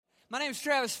My name is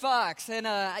Travis Fox, and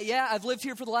I've lived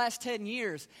here for the last 10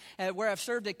 years, where I've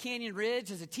served at Canyon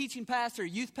Ridge as a teaching pastor, a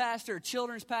youth pastor, a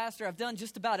children's pastor. I've done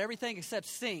just about everything except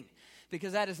sing,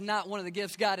 because that is not one of the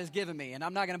gifts God has given me, and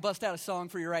I'm not going to bust out a song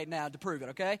for you right now to prove it,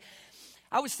 okay?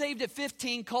 I was saved at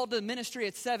 15, called to the ministry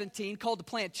at 17, called to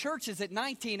plant churches at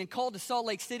 19, and called to Salt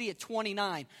Lake City at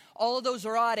 29. All of those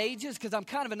are odd ages because I'm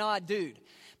kind of an odd dude.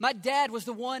 My dad was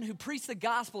the one who preached the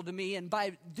gospel to me, and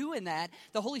by doing that,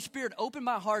 the Holy Spirit opened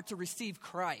my heart to receive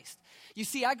Christ. You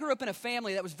see, I grew up in a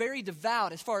family that was very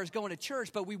devout as far as going to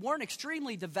church, but we weren't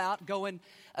extremely devout going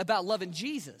about loving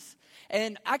Jesus.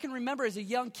 And I can remember as a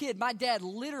young kid, my dad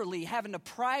literally having to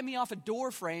pry me off of door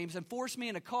frames and force me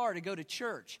in a car to go to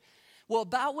church. Well,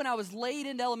 about when I was late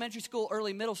into elementary school,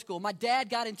 early middle school, my dad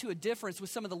got into a difference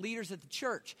with some of the leaders at the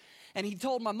church. And he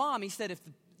told my mom, he said, if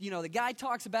the guy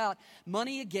talks about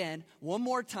money again one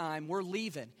more time, we're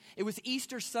leaving. It was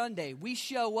Easter Sunday. We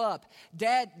show up.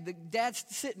 Dad's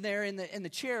sitting there in the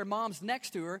chair. Mom's next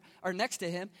to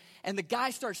him. And the guy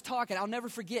starts talking. I'll never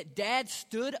forget. Dad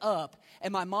stood up,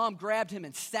 and my mom grabbed him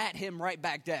and sat him right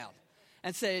back down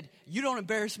and said, "You don't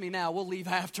embarrass me now. We'll leave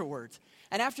afterwards."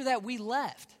 And after that, we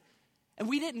left. And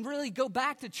we didn't really go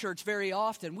back to church very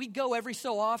often. We'd go every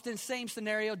so often, same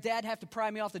scenario. Dad have to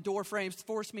pry me off the door frames,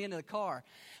 force me into the car.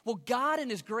 Well, God in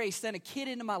His grace sent a kid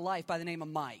into my life by the name of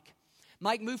Mike.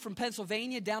 Mike moved from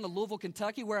Pennsylvania down to Louisville,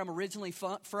 Kentucky, where I'm originally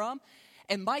from.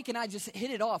 And Mike and I just hit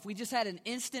it off. We just had an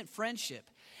instant friendship.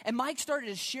 And Mike started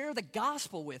to share the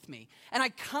gospel with me. And I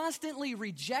constantly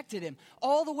rejected him.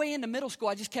 All the way into middle school,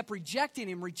 I just kept rejecting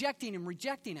him.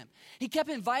 He kept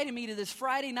inviting me to this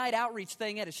Friday night outreach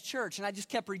thing at his church. And I just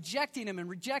kept rejecting him.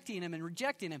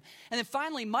 And then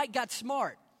finally, Mike got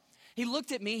smart. He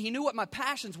looked at me. He knew what my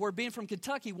passions were. Being from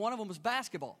Kentucky, one of them was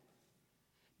basketball.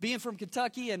 Being from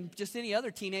Kentucky and just any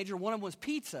other teenager, one of them was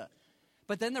pizza.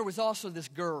 But then there was also this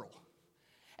girl.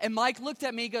 And Mike looked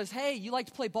at me, he goes, "Hey, you like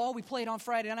to play ball? We play it on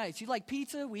Friday nights. You like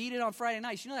pizza? We eat it on Friday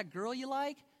nights. You know that girl you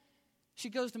like?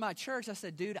 She goes to my church." I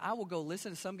said, "Dude, I will go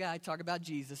listen to some guy talk about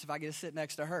Jesus if I get to sit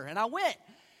next to her." And I went.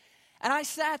 And I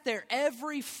sat there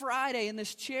every Friday in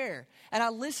this chair. And I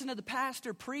listened to the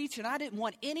pastor preach, and I didn't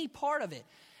want any part of it.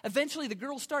 Eventually, the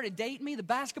girl started dating me. The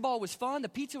basketball was fun. The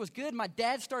pizza was good. My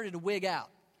dad started to wig out.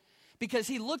 Because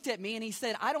he looked at me, and he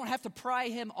said, "I don't have to pry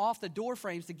him off the door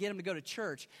frames to get him to go to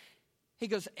church." He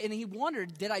goes, and he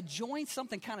wondered, did I join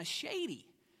something kind of shady?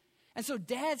 And so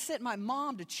Dad sent my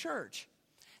mom to church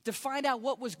to find out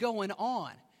what was going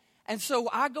on. And so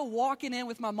I go walking in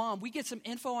with my mom. We get some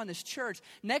info on this church.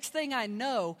 Next thing I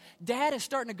know, Dad is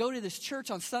starting to go to this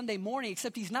church on Sunday morning,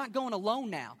 except he's not going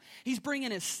alone now. He's bringing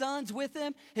his sons with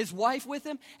him, his wife with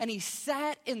him, and he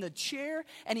sat in the chair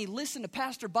and he listened to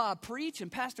Pastor Bob preach.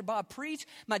 And Pastor Bob preached.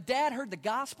 My dad heard the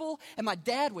gospel, and my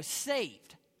dad was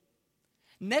saved.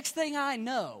 Next thing I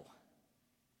know,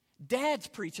 Dad's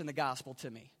preaching the gospel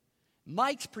to me.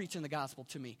 Mike's preaching the gospel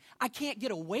to me. I can't get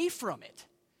away from it.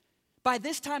 By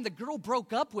this time, the girl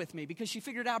broke up with me because she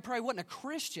figured out I probably wasn't a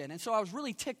Christian. And so I was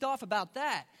really ticked off about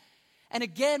that. And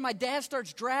again, my dad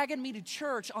starts dragging me to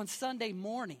church on Sunday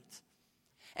mornings.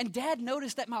 And Dad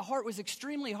noticed that my heart was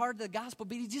extremely hard to the gospel,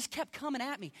 but he just kept coming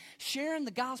at me, sharing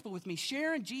the gospel with me,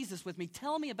 sharing Jesus with me,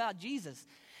 telling me about Jesus.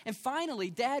 And finally,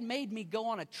 Dad made me go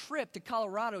on a trip to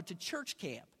Colorado to church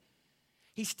camp.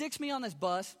 He sticks me on this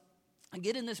bus. I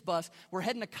get in this bus. We're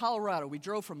heading to Colorado. We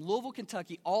drove from Louisville,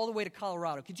 Kentucky, all the way to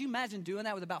Colorado. Could you imagine doing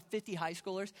that with about 50 high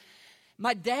schoolers?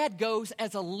 My dad goes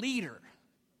as a leader.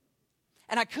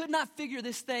 And I could not figure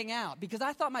this thing out because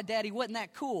I thought my daddy wasn't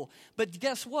that cool. But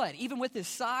guess what? Even with his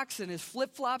socks and his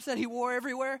flip-flops that he wore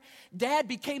everywhere, Dad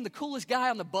became the coolest guy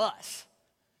on the bus.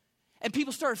 And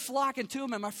people started flocking to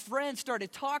him, and my friends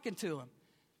started talking to him.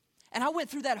 And I went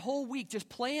through that whole week just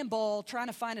playing ball, trying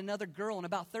to find another girl. And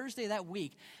about Thursday that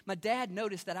week, my dad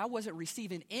noticed that I wasn't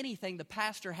receiving anything the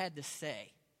pastor had to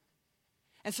say.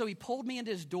 And so he pulled me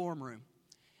into his dorm room.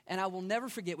 And I will never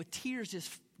forget, with tears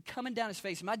just coming down his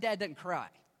face. My dad doesn't cry.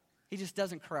 He just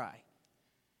doesn't cry.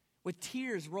 With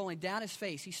tears rolling down his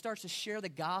face, he starts to share the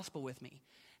gospel with me.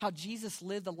 How Jesus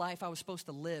lived the life I was supposed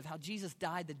to live. How Jesus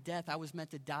died the death I was meant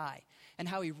to die. And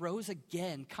how he rose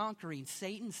again, conquering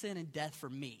Satan, sin, and death for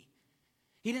me.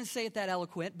 He didn't say it that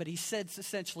eloquent, but he said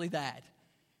essentially that.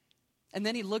 And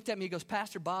then he looked at me, he goes,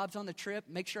 "Pastor Bob's on the trip.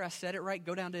 Make sure I said it right.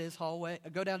 Go down to his hallway,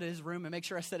 go down to his room and make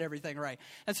sure I said everything right."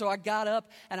 And so I got up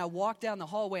and I walked down the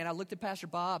hallway and I looked at Pastor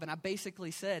Bob and I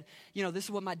basically said, "This is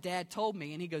what my dad told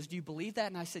me." And he goes, "Do you believe that?"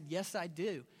 And I said, "Yes, I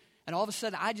do." And all of a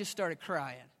sudden I just started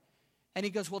crying. And he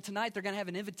goes, "Well, tonight they're going to have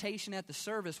an invitation at the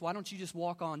service. Why don't you just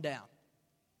walk on down?"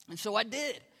 And so I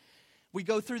did. We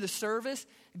go through the service,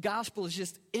 gospel is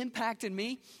just impacting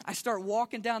me. I start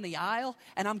walking down the aisle,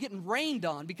 and I'm getting rained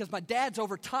on because my dad's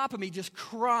over top of me just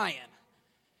crying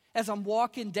as I'm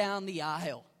walking down the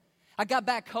aisle. I got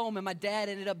back home, and my dad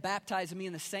ended up baptizing me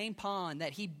in the same pond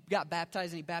that he got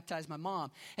baptized, and he baptized my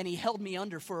mom, and he held me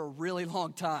under for a really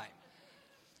long time.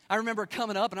 I remember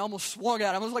coming up, and I almost swung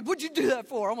out. I was like, what'd you do that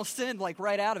for? I almost sinned like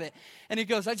right out of it. And he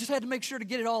goes, I just had to make sure to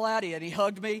get it all out of you. And he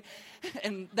hugged me,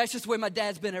 and that's just the way my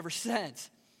dad's been ever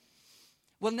since.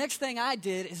 Well, the next thing I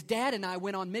did is Dad and I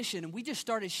went on mission, and we just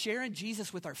started sharing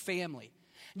Jesus with our family.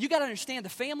 You got to understand, the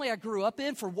family I grew up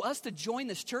in, for us to join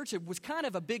this church, it was kind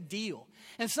of a big deal.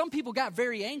 And some people got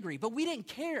very angry, but we didn't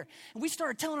care. And we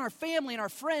started telling our family and our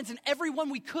friends and everyone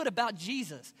we could about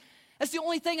Jesus. That's the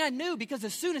only thing I knew, because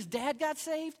as soon as Dad got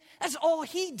saved, that's all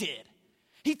he did.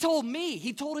 He told me,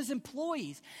 he told his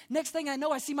employees. Next thing I know,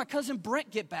 I see my cousin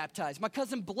Brent get baptized, my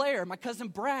cousin Blair, my cousin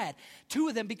Brad. 2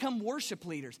 of them become worship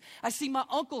leaders. I see my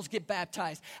uncles get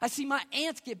baptized. I see my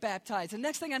aunts get baptized. And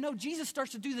next thing I know, Jesus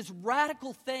starts to do this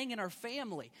radical thing in our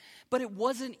family. But it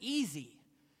wasn't easy,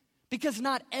 because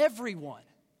not everyone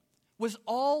was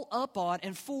all up on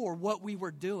and for what we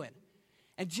were doing.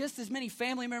 And just as many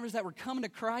family members that were coming to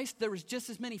Christ, there was just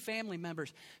as many family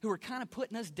members who were kind of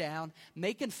putting us down,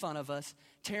 making fun of us,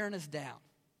 tearing us down.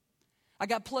 I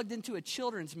got plugged into a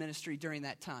children's ministry during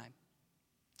that time.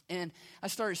 And I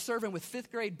started serving with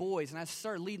 5th grade boys, and I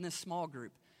started leading this small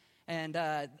group. And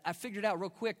I figured out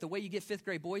real quick, the way you get 5th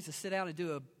grade boys to sit down and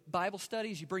do a Bible study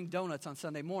is you bring donuts on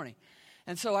Sunday morning.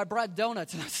 And so I brought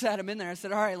donuts, and I sat them in there. I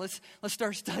said, all right, let's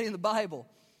start studying the Bible.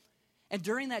 And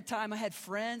during that time, I had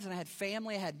friends and I had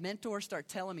family, I had mentors start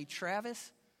telling me,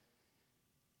 Travis,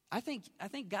 I think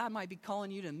God might be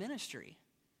calling you to ministry.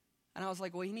 And I was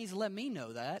like, well, he needs to let me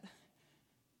know that,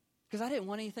 because I didn't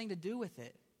want anything to do with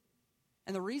it.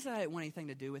 And the reason I didn't want anything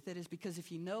to do with it is because if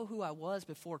you know who I was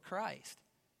before Christ,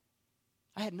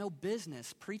 I had no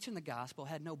business preaching the gospel,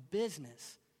 had no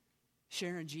business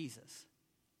sharing Jesus.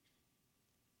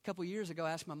 A couple years ago,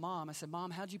 I asked my mom, I said,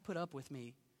 Mom, how'd you put up with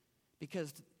me?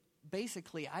 Because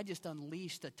basically, I just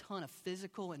unleashed a ton of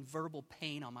physical and verbal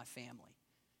pain on my family.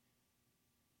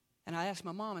 And I asked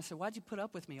my mom, I said, why'd you put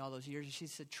up with me all those years? And she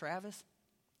said, Travis,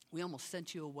 we almost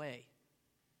sent you away.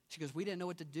 She goes, we didn't know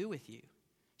what to do with you.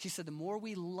 She said, the more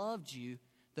we loved you,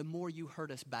 the more you hurt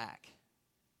us back.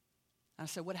 And I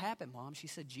said, what happened, Mom? She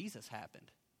said, Jesus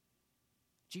happened.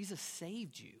 Jesus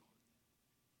saved you.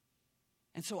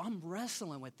 And so I'm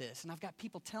wrestling with this, and I've got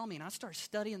people telling me, and I start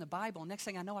studying the Bible, and next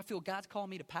thing I know, I feel God's calling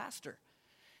me to pastor.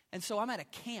 And so I'm at a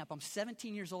camp. I'm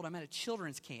 17 years old. I'm at a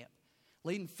children's camp,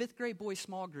 leading 5th grade boys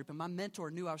small group, and my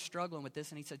mentor knew I was struggling with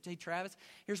this, and he said, hey, Travis,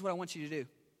 here's what I want you to do.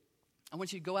 I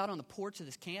want you to go out on the porch of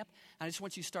this camp, and I just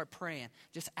want you to start praying.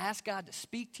 Just ask God to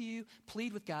speak to you,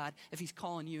 plead with God if he's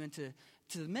calling you into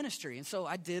the ministry. And so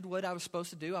I did what I was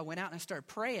supposed to do. I went out and I started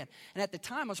praying. And at the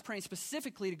time, I was praying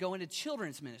specifically to go into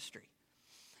children's ministry.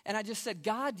 And I just said,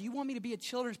 God, do you want me to be a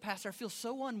children's pastor? I feel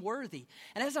so unworthy.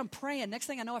 And as I'm praying, next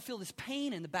thing I know, I feel this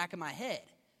pain in the back of my head.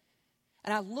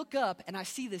 And I look up and I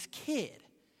see this kid,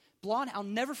 blonde, I'll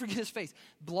never forget his face,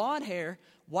 blonde hair,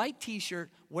 white t-shirt,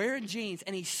 wearing jeans,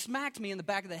 and he smacked me in the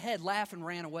back of the head, laughed, and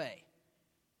ran away.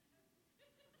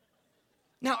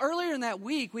 Now, earlier in that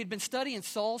week, we'd been studying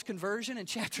Saul's conversion in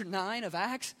chapter 9 of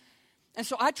Acts. And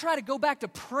so I try to go back to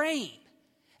praying,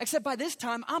 except by this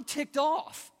time, I'm ticked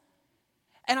off.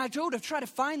 And I go to try to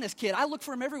find this kid. I look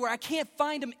for him everywhere. I can't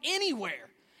find him anywhere.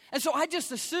 And so I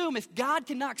just assume if God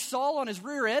can knock Saul on his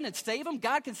rear end and save him,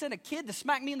 God can send a kid to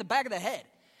smack me in the back of the head.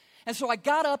 And so I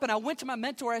got up and I went to my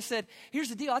mentor. I said, here's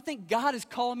the deal. I think God is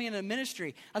calling me into a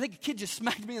ministry. I think a kid just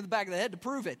smacked me in the back of the head to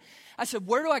prove it. I said,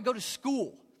 where do I go to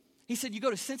school? He said, you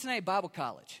go to Cincinnati Bible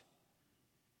College.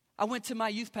 I went to my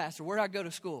youth pastor. Where do I go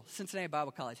to school? Cincinnati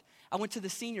Bible College. I went to the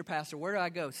senior pastor. Where do I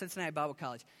go? Cincinnati Bible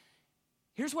College.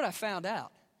 Here's what I found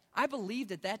out. I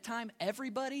believed at that time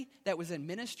everybody that was in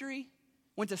ministry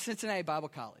went to Cincinnati Bible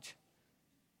College.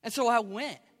 And so I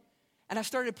went, and I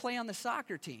started playing on the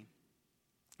soccer team.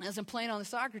 As I'm playing on the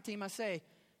soccer team, I say,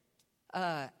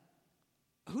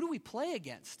 who do we play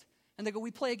against? And they go,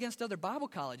 we play against other Bible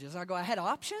colleges. I go, I had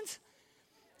options?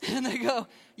 And they go,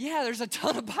 yeah, there's a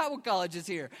ton of Bible colleges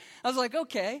here. I was like,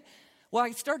 okay. Well,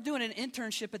 I start doing an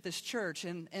internship at this church,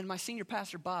 and my senior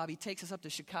pastor, Bob, he takes us up to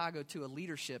Chicago to a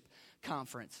leadership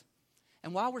conference.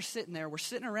 And while we're sitting there, we're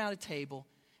sitting around a table,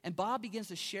 and Bob begins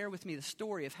to share with me the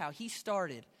story of how he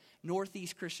started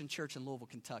Northeast Christian Church in Louisville,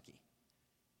 Kentucky.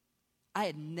 I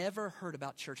had never heard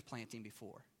about church planting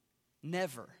before.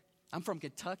 Never. I'm from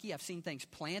Kentucky. I've seen things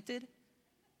planted,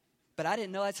 but I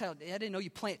didn't know you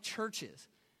plant churches.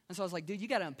 And so I was like, dude, you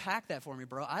got to unpack that for me,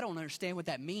 bro. I don't understand what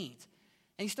that means.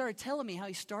 And he started telling me how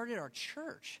he started our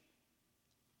church.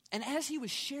 And as he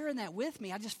was sharing that with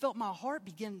me, I just felt my heart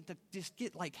begin to just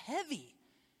get like heavy.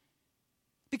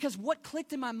 Because what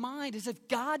clicked in my mind is if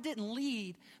God didn't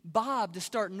lead Bob to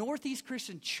start Northeast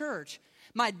Christian Church,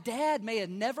 my dad may have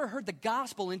never heard the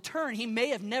gospel. In turn, he may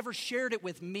have never shared it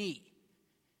with me.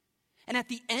 And at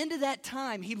the end of that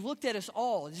time, he looked at us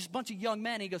all, just a bunch of young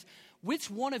men, and he goes, which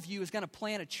one of you is going to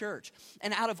plant a church?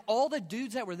 And out of all the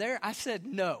dudes that were there, I said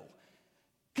no,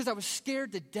 because I was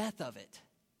scared to death of it.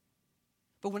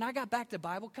 But when I got back to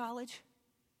Bible college,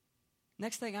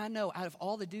 next thing I know, out of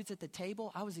all the dudes at the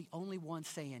table, I was the only one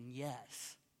saying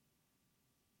yes.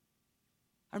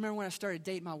 I remember when I started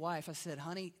dating my wife, I said,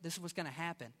 honey, this is what's going to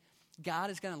happen. God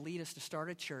is going to lead us to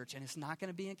start a church, and it's not going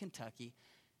to be in Kentucky.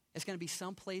 It's going to be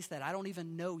someplace that I don't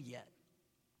even know yet.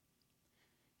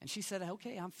 And she said,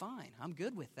 okay, I'm fine. I'm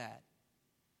good with that.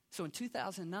 So in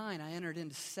 2009, I entered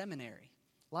into seminary.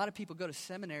 A lot of people go to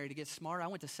seminary to get smart. I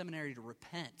went to seminary to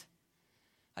repent.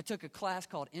 I took a class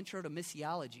called Intro to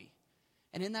Missiology.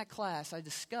 And in that class, I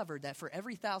discovered that for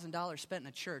every $1,000 spent in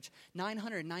a church,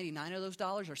 999 of those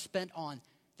dollars are spent on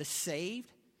the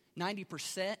saved.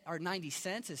 90% or 90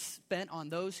 cents is spent on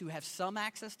those who have some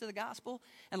access to the gospel,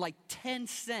 and like 10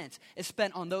 cents is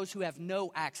spent on those who have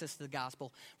no access to the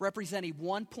gospel, representing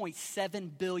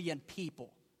 1.7 billion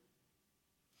people.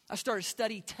 I started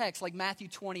studying texts like Matthew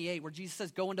 28, where Jesus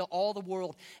says, go into all the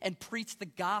world and preach the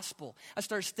gospel. I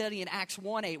started studying Acts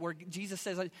 1:8, where Jesus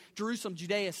says, Jerusalem,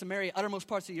 Judea, Samaria, uttermost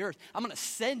parts of the earth, I'm going to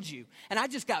send you. And I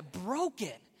just got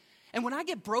broken. And when I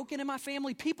get broken in my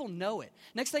family, people know it.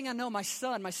 Next thing I know, my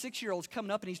son, my 6-year-old, is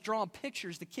coming up and he's drawing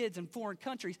pictures to kids in foreign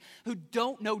countries who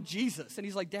don't know Jesus. And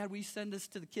he's like, Dad, will you send this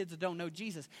to the kids that don't know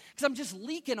Jesus? Because I'm just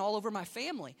leaking all over my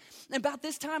family. And about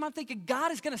this time, I'm thinking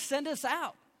God is going to send us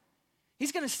out.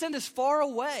 He's going to send us far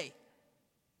away.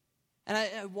 And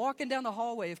I walking down the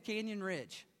hallway of Canyon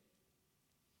Ridge,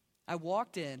 I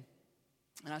walked in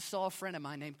and I saw a friend of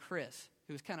mine named Chris,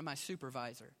 who was kind of my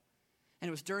supervisor. And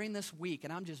it was during this week,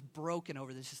 and I'm just broken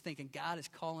over this, just thinking God is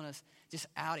calling us just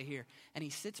out of here. And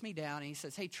he sits me down and he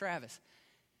says, hey, Travis,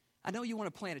 I know you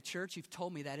want to plant a church. You've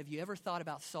told me that. Have you ever thought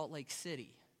about Salt Lake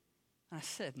City? And I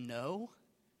said, no.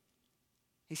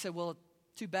 He said, well,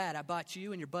 too bad. I bought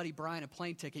you and your buddy Brian a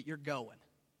plane ticket. You're going.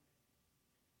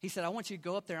 He said, I want you to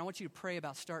go up there. I want you to pray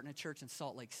about starting a church in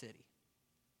Salt Lake City.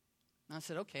 And I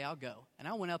said, okay, I'll go. And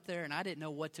I went up there, and I didn't know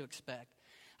what to expect.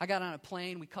 I got on a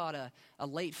plane. We caught a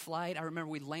late flight. I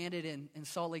remember we landed in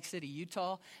Salt Lake City,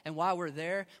 Utah. And while we're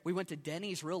there, we went to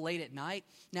Denny's real late at night.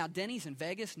 Now, Denny's in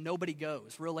Vegas, nobody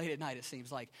goes real late at night, it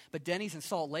seems like. But Denny's in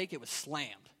Salt Lake, it was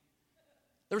slammed.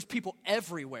 There was people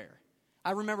everywhere.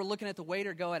 I remember looking at the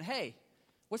waiter going, hey,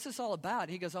 what's this all about?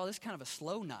 And he goes, oh, this is kind of a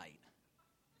slow night.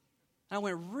 And I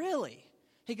went, really?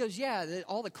 He goes, yeah,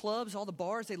 all the clubs, all the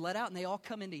bars, they let out, and they all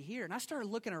come into here. And I started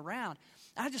looking around,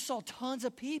 and I just saw tons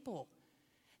of people.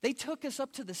 They took us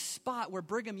up to the spot where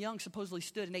Brigham Young supposedly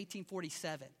stood in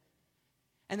 1847.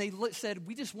 And they said,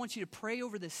 we just want you to pray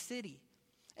over this city.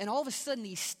 And all of a sudden,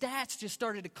 these stats just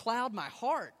started to cloud my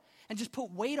heart and just put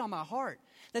weight on my heart.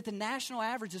 That the national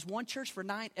average is one church for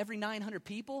every 900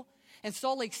 people. In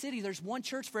Salt Lake City, there's one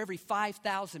church for every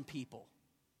 5,000 people.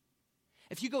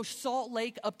 If you go Salt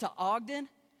Lake up to Ogden,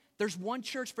 there's one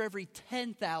church for every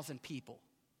 10,000 people.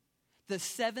 The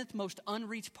 7th most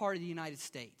unreached part of the United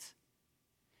States.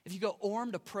 If you go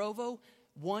Orem to Provo,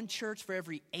 one church for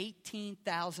every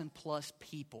 18,000 plus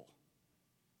people,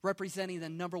 representing the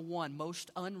number 1 most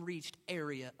unreached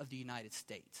area of the United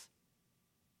States.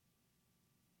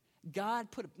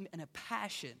 God put a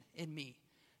passion in me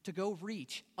to go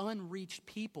reach unreached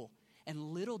people.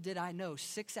 And little did I know,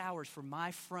 6 hours from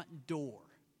my front door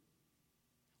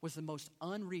was the most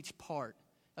unreached part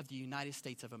of the United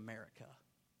States of America.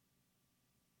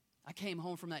 I came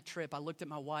home from that trip. I looked at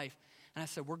my wife and I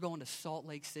said, we're going to Salt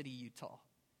Lake City, Utah.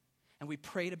 And we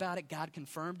prayed about it. God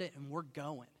confirmed it, and we're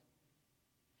going.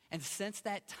 And since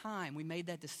that time, we made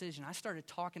that decision. I started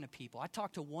talking to people. I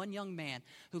talked to one young man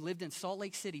who lived in Salt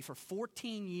Lake City for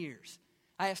 14 years.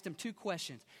 I asked him 2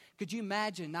 questions. Could you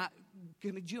imagine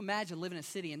living in a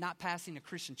city and not passing a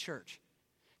Christian church?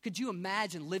 Could you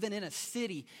imagine living in a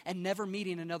city and never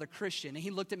meeting another Christian? And he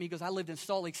looked at me and goes, I lived in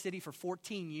Salt Lake City for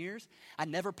 14 years. I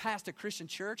never passed a Christian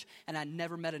church, and I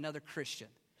never met another Christian.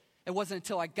 It wasn't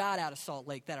until I got out of Salt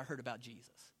Lake that I heard about Jesus.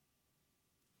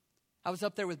 I was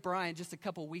up there with Brian just a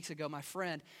couple weeks ago, my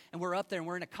friend, and we're up there and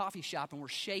we're in a coffee shop and we're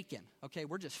shaking. Okay,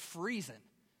 we're just freezing.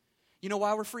 You know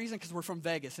why we're freezing? Because we're from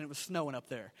Vegas and it was snowing up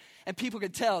there. And people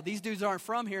could tell these dudes aren't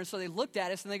from here, and so they looked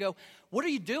at us and they go, what are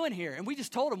you doing here? And we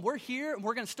just told them, we're here and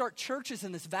we're going to start churches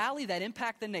in this valley that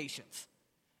impact the nations.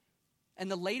 And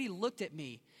the lady looked at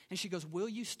me, and she goes, will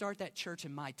you start that church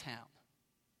in my town?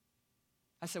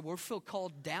 I said, we're still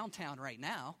called downtown right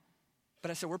now. But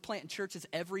I said, we're planting churches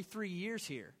every 3 years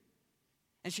here.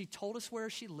 And she told us where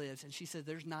she lives, and she said,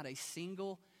 there's not a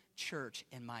single church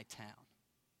in my town.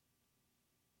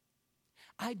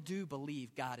 I do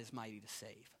believe God is mighty to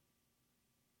save,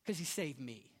 because he saved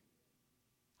me.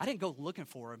 I didn't go looking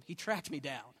for him. He tracked me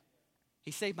down. He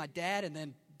saved my dad, and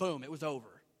then boom, it was over.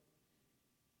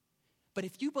 But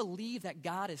if you believe that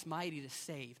God is mighty to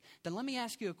save, then let me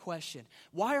ask you a question.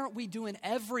 Why aren't we doing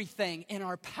everything in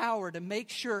our power to make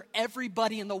sure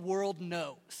everybody in the world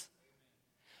knows?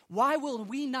 Why will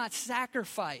we not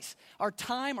sacrifice our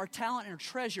time, our talent, and our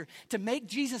treasure to make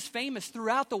Jesus famous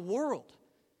throughout the world?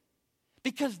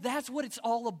 Because that's what it's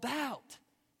all about.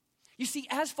 You see,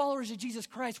 as followers of Jesus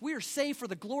Christ, we are saved for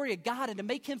the glory of God and to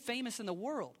make him famous in the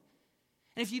world.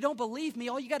 And if you don't believe me,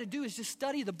 all you got to do is just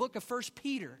study the book of 1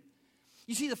 Peter.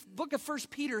 You see, the book of 1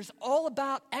 Peter is all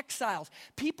about exiles,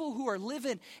 people who are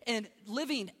living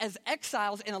as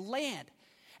exiles in a land,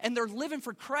 and they're living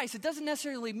for Christ. It doesn't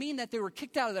necessarily mean that they were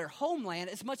kicked out of their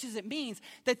homeland as much as it means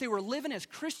that they were living as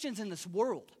Christians in this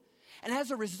world. And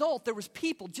as a result, there was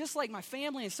people just like my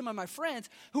family and some of my friends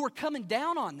who were coming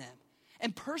down on them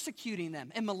and persecuting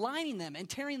them and maligning them and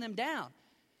tearing them down.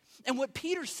 And what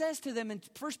Peter says to them in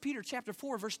 1 Peter chapter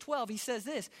 4, verse 12, he says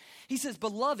this. He says,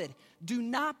 beloved, do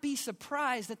not be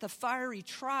surprised at the fiery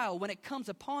trial when it comes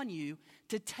upon you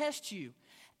to test you,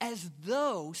 as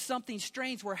though something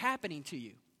strange were happening to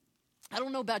you. I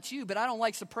don't know about you, but I don't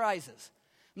like surprises.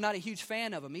 I'm not a huge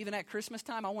fan of them. Even at Christmas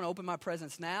time, I want to open my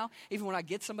presents now. Even when I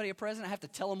get somebody a present, I have to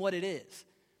tell them what it is.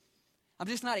 I'm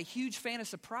just not a huge fan of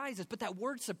surprises, but that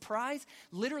word surprise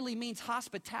literally means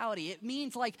hospitality. It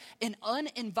means like an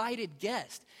uninvited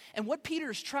guest. And what Peter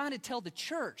is trying to tell the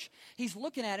church, he's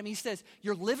looking at him, he says,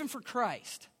 you're living for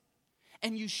Christ.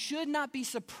 And you should not be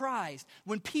surprised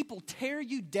when people tear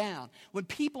you down, when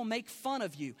people make fun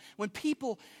of you, when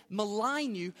people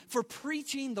malign you for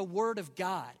preaching the word of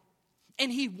God.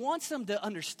 And he wants them to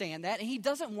understand that, and he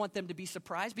doesn't want them to be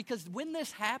surprised, because when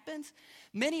this happens,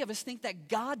 many of us think that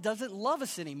God doesn't love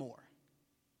us anymore.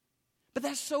 But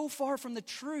that's so far from the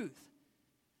truth.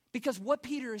 Because what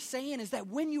Peter is saying is that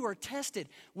when you are tested,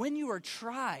 when you are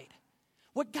tried,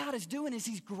 what God is doing is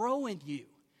he's growing you.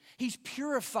 He's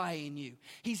purifying you.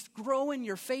 He's growing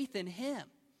your faith in him.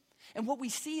 And what we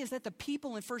see is that the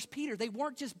people in 1 Peter, they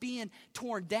weren't just being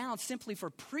torn down simply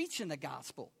for preaching the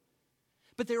gospel,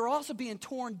 but they were also being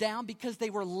torn down because they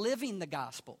were living the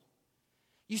gospel.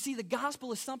 You see, the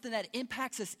gospel is something that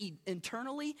impacts us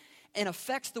internally and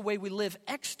affects the way we live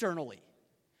externally.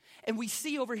 And we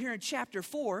see over here in chapter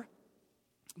 4,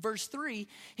 verse 3,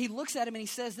 he looks at him and he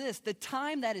says this, the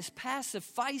time that is past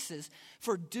suffices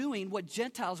for doing what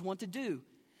Gentiles want to do,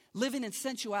 living in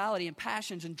sensuality and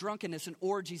passions and drunkenness and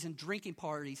orgies and drinking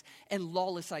parties and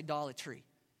lawless idolatry.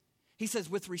 He says,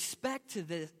 with respect to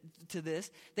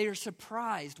this, they are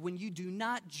surprised when you do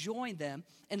not join them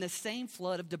in the same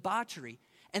flood of debauchery,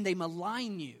 and they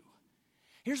malign you.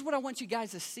 Here's what I want you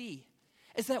guys to see,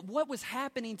 is that what was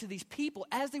happening to these people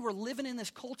as they were living in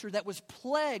this culture that was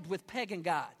plagued with pagan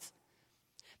gods.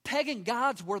 Pagan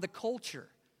gods were the culture.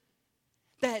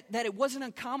 That it wasn't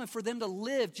uncommon for them to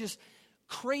live just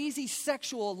crazy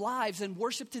sexual lives and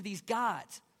worship to these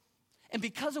gods. And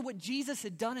because of what Jesus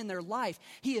had done in their life,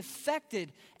 he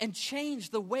affected and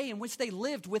changed the way in which they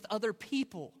lived with other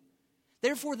people.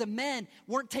 Therefore, the men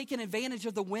weren't taking advantage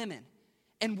of the women,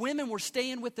 and women were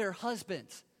staying with their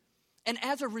husbands. And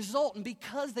as a result, and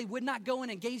because they would not go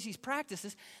and engage these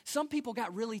practices, some people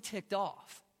got really ticked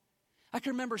off. I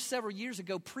can remember several years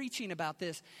ago preaching about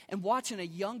this and watching a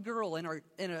young girl in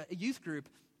a youth group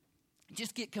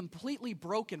just get completely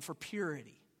broken for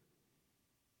purity.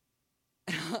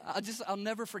 I'll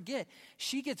never forget.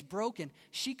 She gets broken.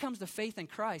 She comes to faith in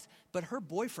Christ, but her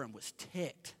boyfriend was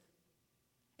ticked.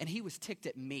 And he was ticked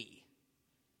at me.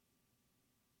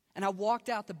 And I walked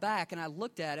out the back and I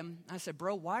looked at him. I said,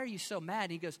 bro, why are you so mad?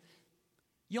 And he goes,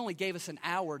 you only gave us an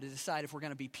hour to decide if we're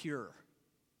going to be pure.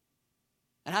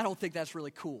 And I don't think that's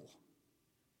really cool.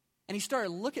 And he started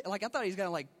looking, like I thought he was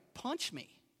going to punch me.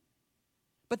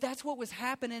 But that's what was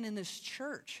happening in this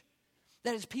church.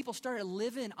 That as people started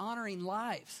living honoring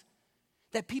lives,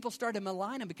 that people started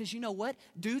maligning them, because you know what?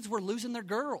 Dudes were losing their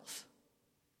girls.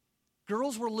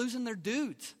 Girls were losing their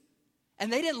dudes.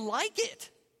 And they didn't like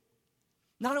it.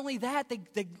 Not only that,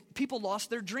 people lost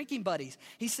their drinking buddies.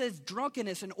 He says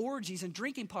drunkenness and orgies and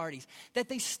drinking parties, that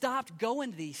they stopped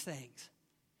going to these things.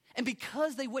 And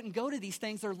because they wouldn't go to these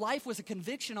things, their life was a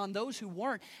conviction on those who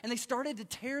weren't, and they started to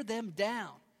tear them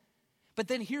down. But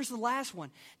then here's the last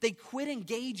one. They quit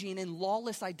engaging in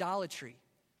lawless idolatry.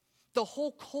 The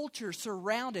whole culture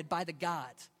surrounded by the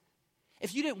gods.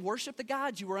 If you didn't worship the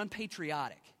gods, you were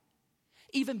unpatriotic.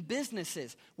 Even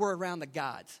businesses were around the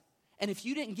gods. And if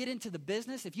you didn't get into the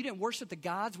business, if you didn't worship the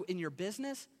gods in your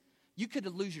business, you could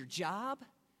lose your job.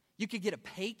 You could get a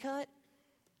pay cut.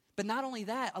 But not only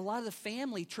that, a lot of the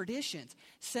family traditions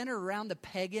center around the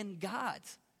pagan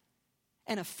gods.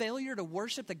 And a failure to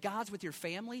worship the gods with your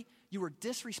family, you were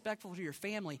disrespectful to your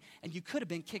family, and you could have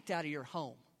been kicked out of your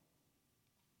home.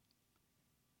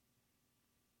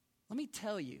 Let me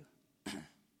tell you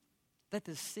that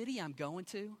the city I'm going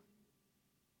to,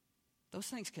 those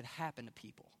things could happen to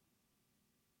people.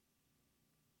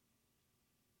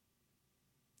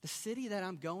 The city that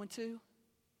I'm going to,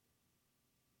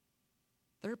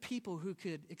 there are people who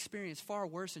could experience far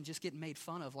worse than just getting made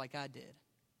fun of like I did.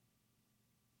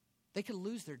 They could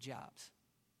lose their jobs.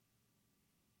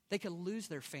 They could lose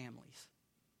their families.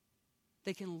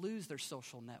 They can lose their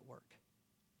social network.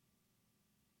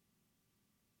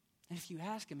 And if you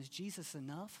ask them, is Jesus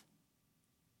enough?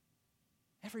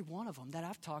 Every one of them that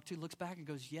I've talked to looks back and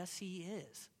goes, yes, he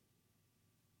is.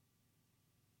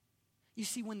 You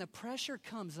see, when the pressure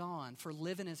comes on for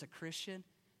living as a Christian,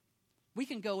 we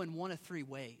can go in one of three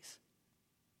ways.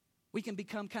 We can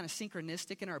become kind of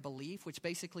synchronistic in our belief, which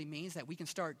basically means that we can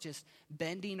start just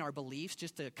bending our beliefs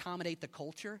just to accommodate the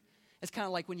culture. It's kind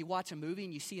of like when you watch a movie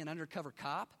and you see an undercover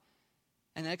cop,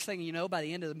 and the next thing you know, by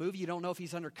the end of the movie, you don't know if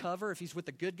he's undercover, if he's with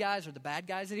the good guys or the bad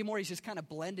guys anymore. He's just kind of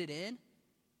blended in.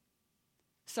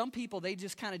 Some people, they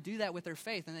just kind of do that with their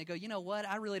faith, and they go, you know what,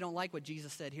 I really don't like what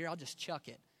Jesus said here. I'll just chuck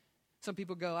it. Some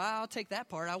people go, I'll take that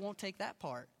part. I won't take that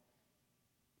part.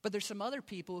 But there's some other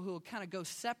people who will kind of go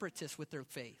separatist with their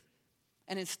faith.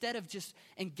 And instead of just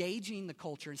engaging the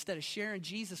culture, instead of sharing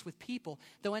Jesus with people,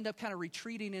 they'll end up kind of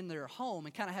retreating in their home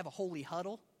and kind of have a holy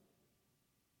huddle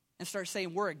and start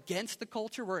saying, we're against the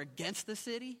culture, we're against the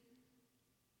city.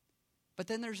 But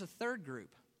then there's a third group.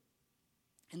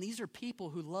 And these are people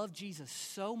who love Jesus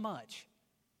so much,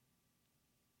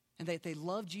 and that they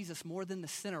love Jesus more than the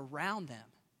sin around them,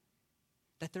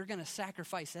 that they're going to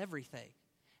sacrifice everything.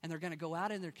 And they're going to go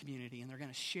out in their community and they're going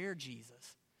to share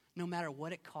Jesus, no matter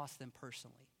what it costs them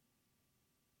personally.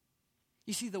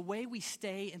 You see, the way we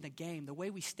stay in the game, the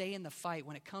way we stay in the fight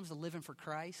when it comes to living for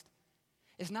Christ,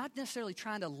 is not necessarily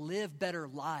trying to live better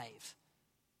lives,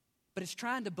 but it's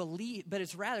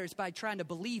by trying to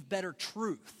believe better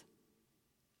truth.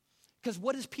 Because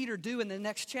what does Peter do in the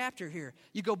next chapter here?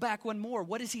 You go back one more.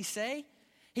 What does he say?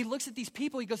 He looks at these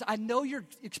people. He goes, I know you're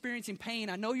experiencing pain.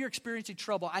 I know you're experiencing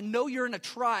trouble. I know you're in a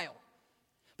trial.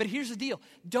 But here's the deal.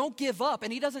 Don't give up.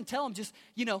 And he doesn't tell them just,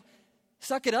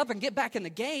 suck it up and get back in the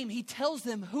game. He tells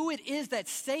them who it is that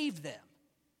saved them.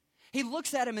 He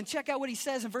looks at him and check out what he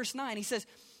says in verse 9. He says,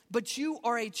 but you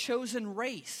are a chosen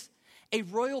race, a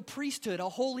royal priesthood, a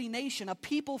holy nation, a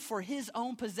people for his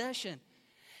own possession.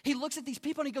 He looks at these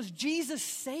people and he goes, Jesus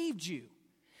saved you.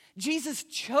 Jesus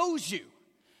chose you.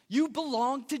 You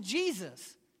belong to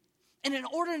Jesus. And in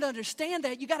order to understand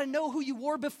that, you got to know who you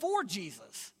were before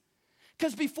Jesus.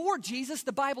 Because before Jesus,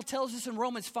 the Bible tells us in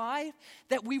Romans 5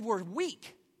 that we were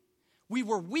weak. We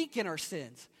were weak in our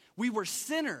sins. We were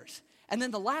sinners. And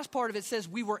then the last part of it says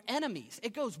we were enemies.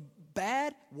 It goes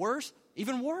bad, worse,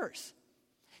 even worse.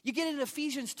 You get into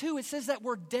Ephesians 2, it says that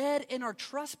we're dead in our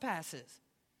trespasses.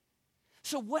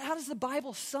 So how does the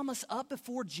Bible sum us up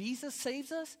before Jesus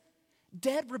saves us?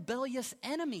 Dead, rebellious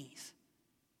enemies.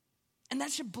 And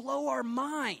that should blow our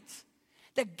minds,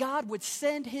 that God would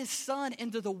send his son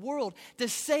into the world to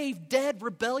save dead,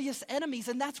 rebellious enemies.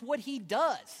 And that's what he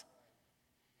does.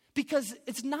 Because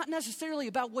it's not necessarily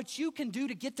about what you can do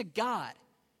to get to God.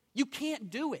 You can't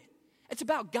do it. It's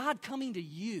about God coming to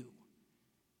you.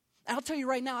 And I'll tell you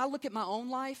right now, I look at my own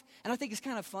life, and I think it's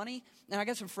kind of funny. And I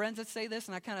got some friends that say this,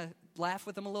 and I kind of laugh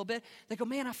with them a little bit. They go,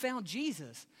 man, I found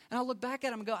Jesus. And I look back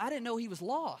at him and go, I didn't know he was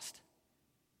lost.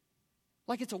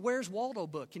 Like it's a Where's Waldo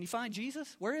book. Can you find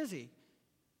Jesus? Where is he?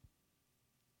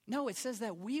 No, it says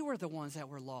that we were the ones that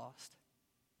were lost.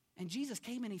 And Jesus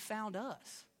came and he found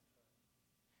us.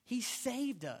 He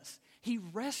saved us. He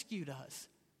rescued us.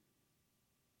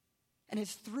 And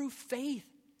it's through faith,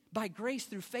 by grace,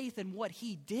 through faith in what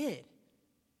he did,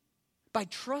 by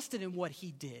trusting in what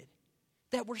he did,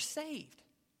 that we're saved.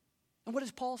 And what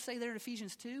does Paul say there in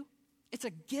Ephesians 2? It's a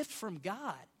gift from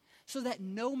God so that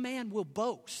no man will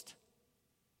boast.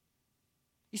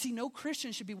 You see, no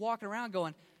Christian should be walking around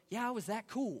going, yeah, I was that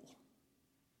cool.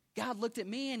 God looked at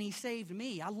me and he saved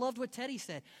me. I loved what Teddy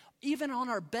said. Even on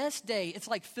our best day, it's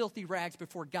like filthy rags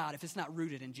before God if it's not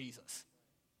rooted in Jesus.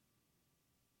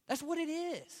 That's what it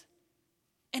is.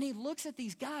 And he looks at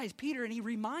these guys, Peter, and he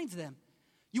reminds them,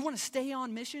 you want to stay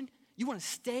on mission? You want to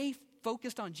stay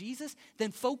focused on Jesus?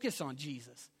 Then focus on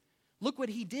Jesus. Look what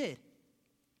he did.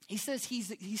 He says he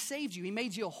saved you. He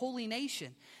made you a holy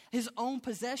nation, his own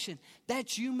possession,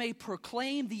 that you may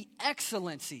proclaim the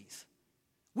excellencies.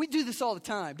 We do this all the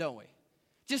time, don't we?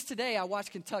 Just today, I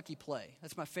watched Kentucky play.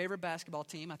 That's my favorite basketball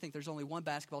team. I think there's only one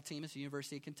basketball team. It's the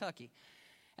University of Kentucky.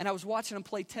 And I was watching them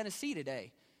play Tennessee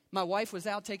today. My wife was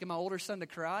out taking my older son to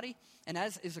karate, and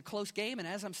as is a close game, and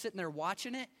as I'm sitting there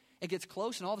watching it, it gets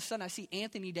close, and all of a sudden I see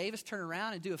Anthony Davis turn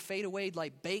around and do a fadeaway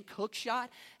like bank hook shot,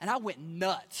 and I went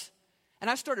nuts. And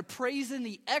I started praising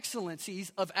the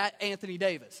excellencies of Anthony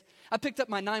Davis. I picked up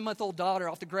my 9-month-old daughter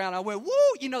off the ground. I went, woo,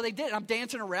 you know, they did it. I'm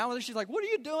dancing around with her. She's like, what are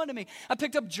you doing to me? I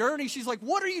picked up Journey. She's like,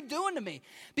 what are you doing to me?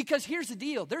 Because here's the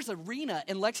deal. There's an arena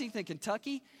in Lexington,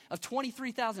 Kentucky of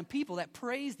 23,000 people that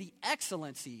praise the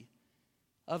excellency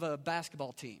of a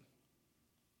basketball team.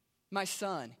 My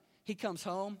son, he comes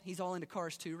home. He's all into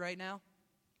cars too right now.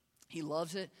 He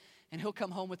loves it. And he'll come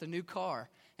home with a new car.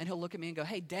 And he'll look at me and go,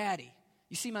 hey, Daddy,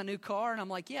 you see my new car? And I'm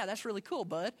like, yeah, that's really cool,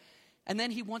 bud. And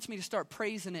then he wants me to start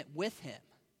praising it with him.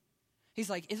 He's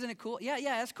like, isn't it cool? Yeah,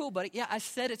 that's cool, buddy. Yeah, I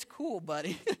said it's cool,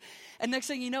 buddy. And next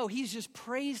thing you know, he's just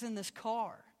praising this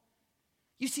car.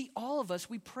 You see, all of us,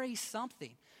 we praise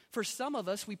something. For some of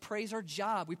us, we praise our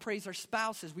job. We praise our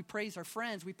spouses. We praise our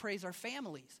friends. We praise our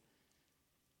families.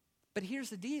 But here's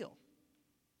the deal.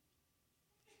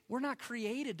 We're not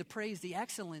created to praise the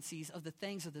excellencies of the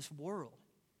things of this world.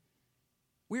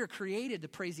 We are created to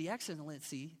praise the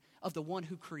excellency of the one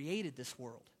who created this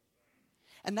world.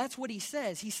 And that's what he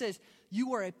says. He says,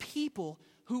 you are a people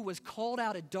who was called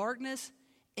out of darkness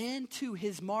into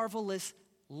his marvelous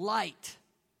light.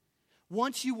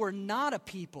 Once you were not a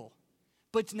people,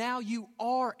 but now you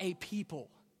are a people.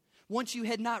 Once you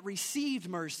had not received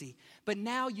mercy, but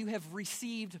now you have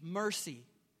received mercy.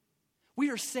 We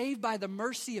are saved by the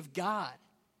mercy of God.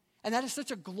 And that is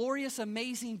such a glorious,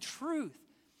 amazing truth.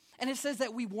 And it says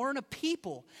that we weren't a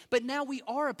people, but now we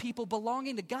are a people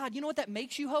belonging to God. You know what that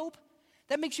makes you, Hope?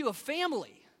 That makes you a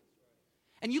family.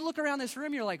 And you look around this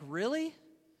room, you're like, really?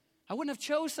 I wouldn't have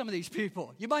chose some of these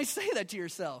people. You might say that to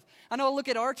yourself. I know I look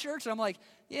at our church and I'm like,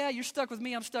 yeah, you're stuck with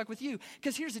me, I'm stuck with you.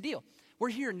 Because here's the deal. We're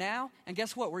here now, and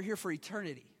guess what? We're here for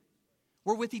eternity.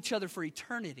 We're with each other for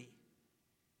eternity.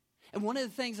 And one of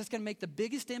the things that's going to make the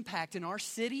biggest impact in our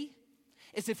city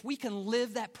is if we can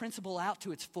live that principle out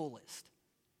to its fullest.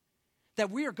 That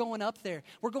we are going up there.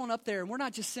 We're going up there and we're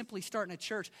not just simply starting a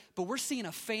church, but we're seeing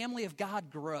a family of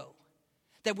God grow.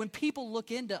 That when people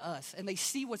look into us and they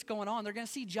see what's going on, they're going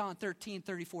to see John 13,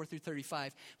 34 through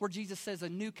 35, where Jesus says, a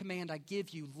new command I give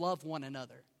you, love one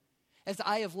another. As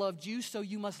I have loved you, so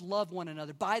you must love one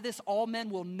another. By this all men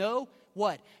will know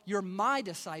what? You're my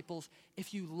disciples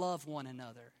if you love one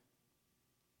another.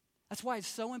 That's why it's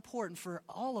so important for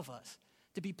all of us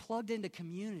to be plugged into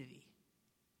community.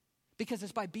 Because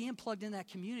it's by being plugged in that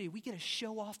community, we get to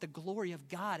show off the glory of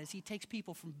God as he takes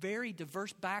people from very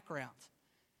diverse backgrounds.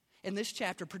 In this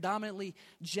chapter, predominantly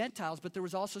Gentiles, but there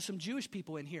was also some Jewish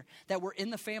people in here that were in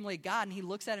the family of God. And he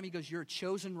looks at him, he goes, you're a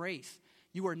chosen race.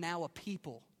 You are now a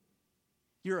people.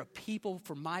 You're a people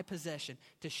for my possession,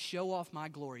 to show off my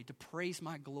glory, to praise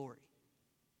my glory.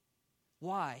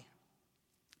 Why?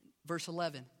 Verse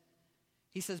 11.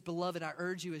 He says, beloved, I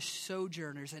urge you as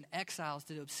sojourners and exiles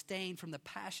to abstain from the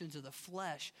passions of the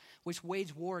flesh, which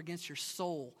wage war against your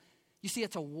soul. You see,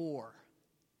 it's a war.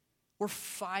 We're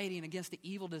fighting against the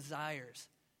evil desires.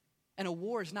 And a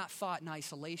war is not fought in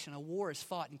isolation. A war is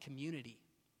fought in community.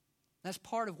 That's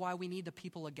part of why we need the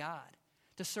people of God,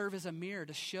 to serve as a mirror,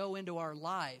 to show into our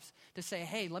lives, to say,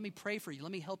 hey, let me pray for you.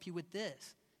 Let me help you with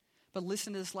this. But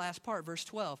listen to this last part, verse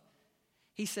 12.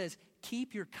 He says,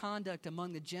 keep your conduct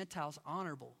among the Gentiles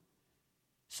honorable,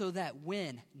 so that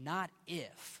when, not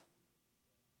if,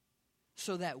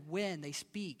 so that when they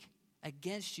speak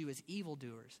against you as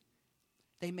evildoers,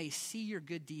 they may see your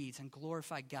good deeds and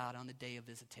glorify God on the day of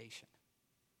visitation.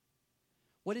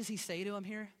 What does he say to them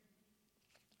here?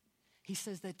 He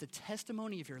says that the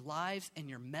testimony of your lives and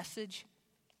your message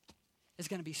is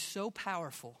going to be so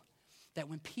powerful that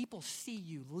when people see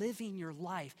you living your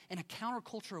life in a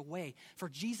countercultural way for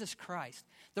Jesus Christ,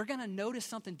 they're going to notice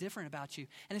something different about you.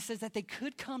 And it says that they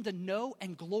could come to know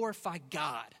and glorify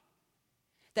God.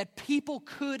 That people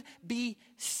could be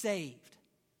saved.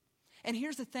 And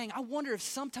here's the thing. I wonder if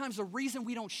sometimes the reason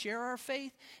we don't share our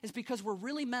faith is because we're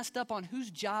really messed up on whose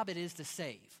job it is to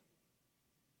save.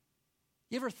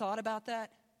 You ever thought about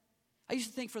that? I used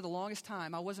to think for the longest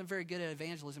time I wasn't very good at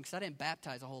evangelism because I didn't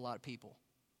baptize a whole lot of people.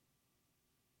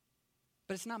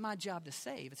 But it's not my job to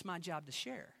save. It's my job to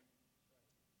share.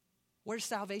 Where does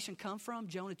salvation come from?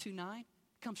 Jonah 2:9. It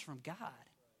comes from God.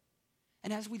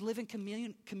 And as we live in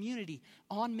community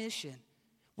on mission,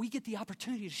 we get the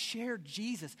opportunity to share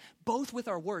Jesus, both with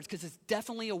our words, because it's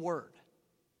definitely a word.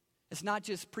 It's not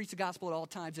just preach the gospel at all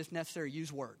times, if necessary,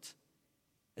 use words.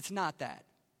 It's not that.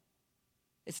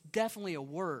 It's definitely a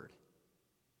word.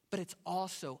 But it's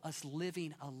also us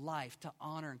living a life to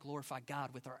honor and glorify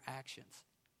God with our actions.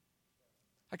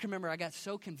 I can remember I got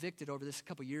so convicted over this a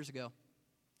couple years ago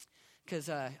because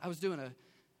I was doing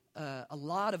a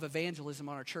lot of evangelism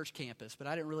on our church campus, but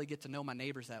I didn't really get to know my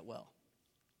neighbors that well.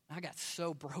 I got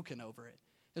so broken over it.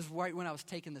 It was right when I was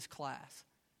taking this class.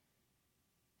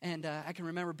 And I can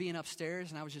remember being upstairs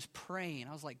and I was just praying.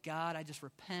 I was like, God, I just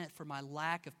repent for my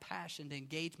lack of passion to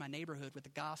engage my neighborhood with the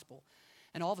gospel.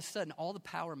 And all of a sudden, all the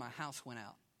power in my house went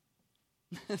out.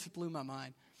 This blew my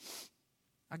mind.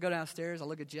 I go downstairs, I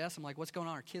look at Jess, I'm like, what's going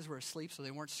on? Our kids were asleep, so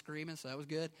they weren't screaming, so that was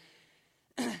good.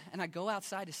 And I go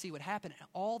outside to see what happened, and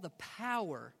all the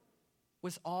power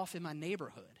was off in my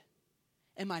neighborhood.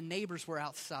 And my neighbors were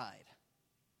outside.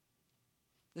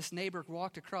 This neighbor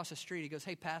walked across the street. He goes,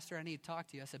 hey, pastor, I need to talk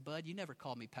to you. I said, bud, you never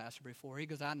called me pastor before. He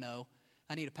goes, I know.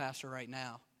 I need a pastor right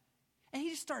now. And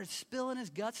he just started spilling his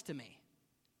guts to me.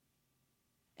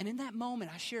 And in that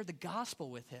moment, I shared the gospel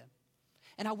with him.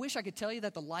 And I wish I could tell you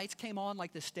that the lights came on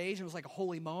like the stage, and it was like a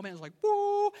holy moment. It was like,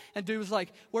 woo! And dude was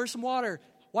like, where's some water?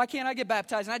 Why can't I get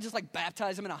baptized? And I just like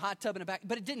baptized him in a hot tub in the back.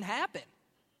 But it didn't happen.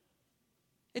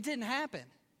 It didn't happen.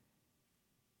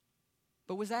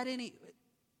 But was that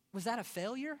a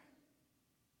failure?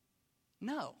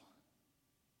 No.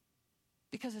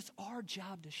 Because it's our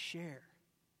job to share.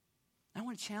 I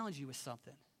want to challenge you with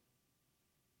something.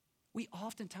 We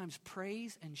oftentimes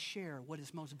praise and share what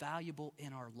is most valuable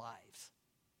in our lives.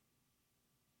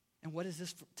 And what does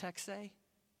this text say?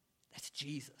 That's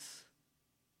Jesus.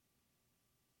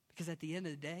 Because at the end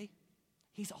of the day,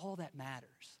 he's all that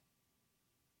matters.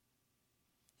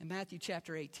 In Matthew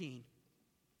chapter 18,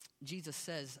 Jesus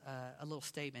says a little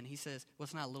statement. He says, well,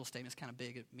 it's not a little statement. It's kind of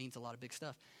big. It means a lot of big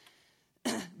stuff.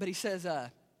 But he says,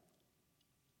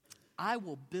 I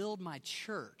will build my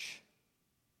church,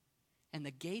 and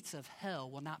the gates of hell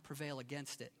will not prevail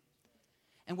against it.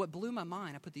 And what blew my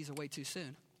mind, I put these away too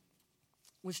soon,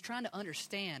 was trying to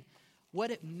understand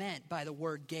what it meant by the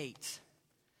word gates.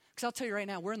 Because I'll tell you right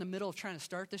now, we're in the middle of trying to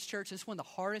start this church. It's one of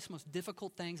the hardest, most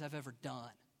difficult things I've ever done.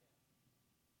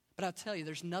 But I'll tell you,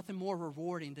 there's nothing more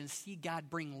rewarding than to see God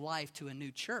bring life to a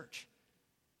new church.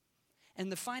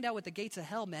 And to find out what the gates of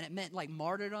hell meant, it meant like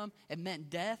martyrdom, it meant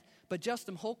death. But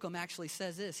Justin Holcomb actually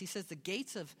says this. He says the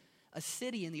gates of a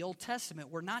city in the Old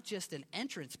Testament were not just an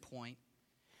entrance point.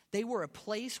 They were a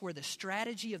place where the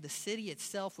strategy of the city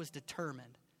itself was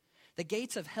determined. The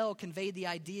gates of hell conveyed the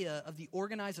idea of the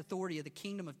organized authority of the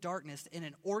kingdom of darkness in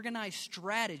an organized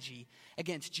strategy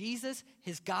against Jesus,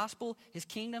 his gospel, his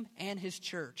kingdom, and his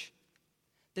church.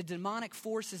 The demonic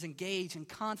forces engaged in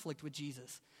conflict with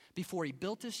Jesus before he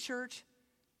built his church,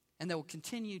 and they will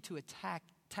continue to attack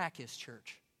his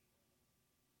church.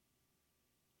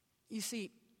 You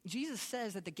see, Jesus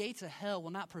says that the gates of hell will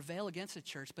not prevail against the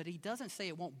church, but he doesn't say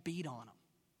it won't beat on them.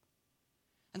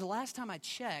 And the last time I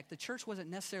checked, the church wasn't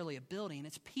necessarily a building,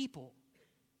 it's people.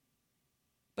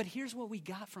 But here's what we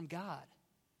got from God,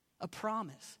 a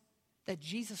promise that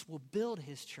Jesus will build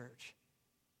his church.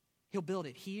 He'll build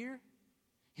it here.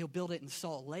 He'll build it in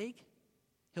Salt Lake.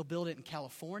 He'll build it in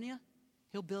California.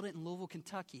 He'll build it in Louisville,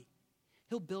 Kentucky.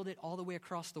 He'll build it all the way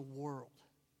across the world.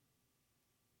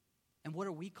 And what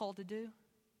are we called to do?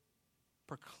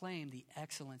 Proclaim the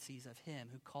excellencies of him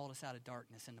who called us out of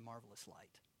darkness into marvelous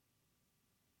light.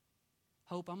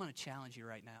 Hope, I'm going to challenge you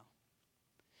right now.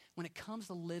 When it comes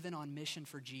to living on mission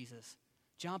for Jesus,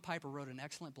 John Piper wrote an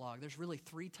excellent blog. There's really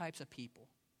three types of people.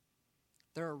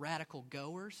 There are radical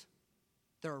goers,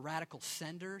 there are radical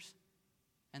senders,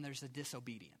 and there's the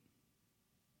disobedient.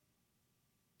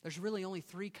 There's really only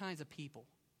three kinds of people.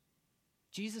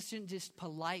 Jesus didn't just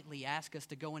politely ask us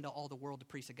to go into all the world to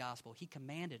preach the gospel. He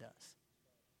commanded us.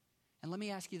 And let me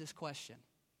ask you this question.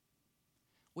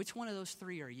 Which one of those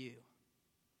three are you?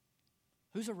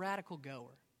 Who's a radical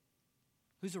goer?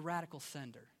 Who's a radical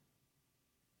sender?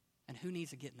 And who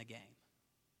needs to get in the game?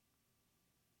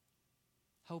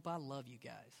 Hope, I love you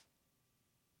guys.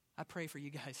 I pray for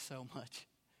you guys so much.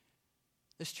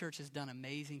 This church has done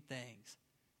amazing things,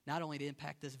 not only to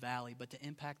impact this valley, but to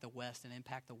impact the West and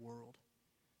impact the world.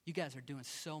 You guys are doing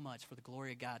so much for the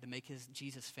glory of God to make his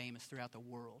Jesus famous throughout the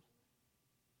world.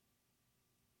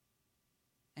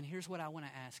 And here's what I want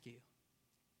to ask you.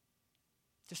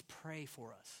 Just pray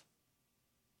for us.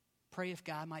 Pray if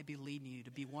God might be leading you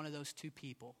to be one of those two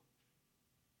people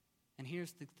And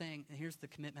here's the thing, and here's the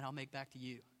commitment I'll make back to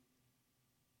you.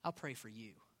 I'll pray for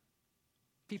you.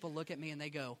 People look at me and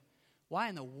they go, why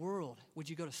in the world would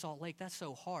you go to Salt Lake? That's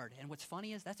so hard. And what's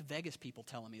funny is that's Vegas people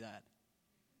telling me that.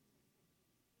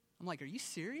 I'm like, are you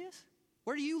serious?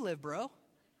 Where do you live, bro?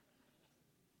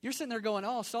 You're sitting there going,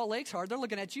 oh, Salt Lake's hard. They're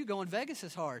looking at you going, Vegas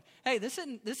is hard. Hey, this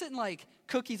isn't like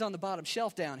cookies on the bottom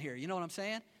shelf down here. You know what I'm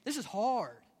saying? This is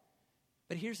hard.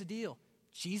 But here's the deal.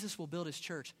 Jesus will build his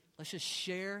church. Let's just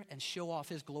share and show off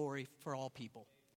his glory for all people.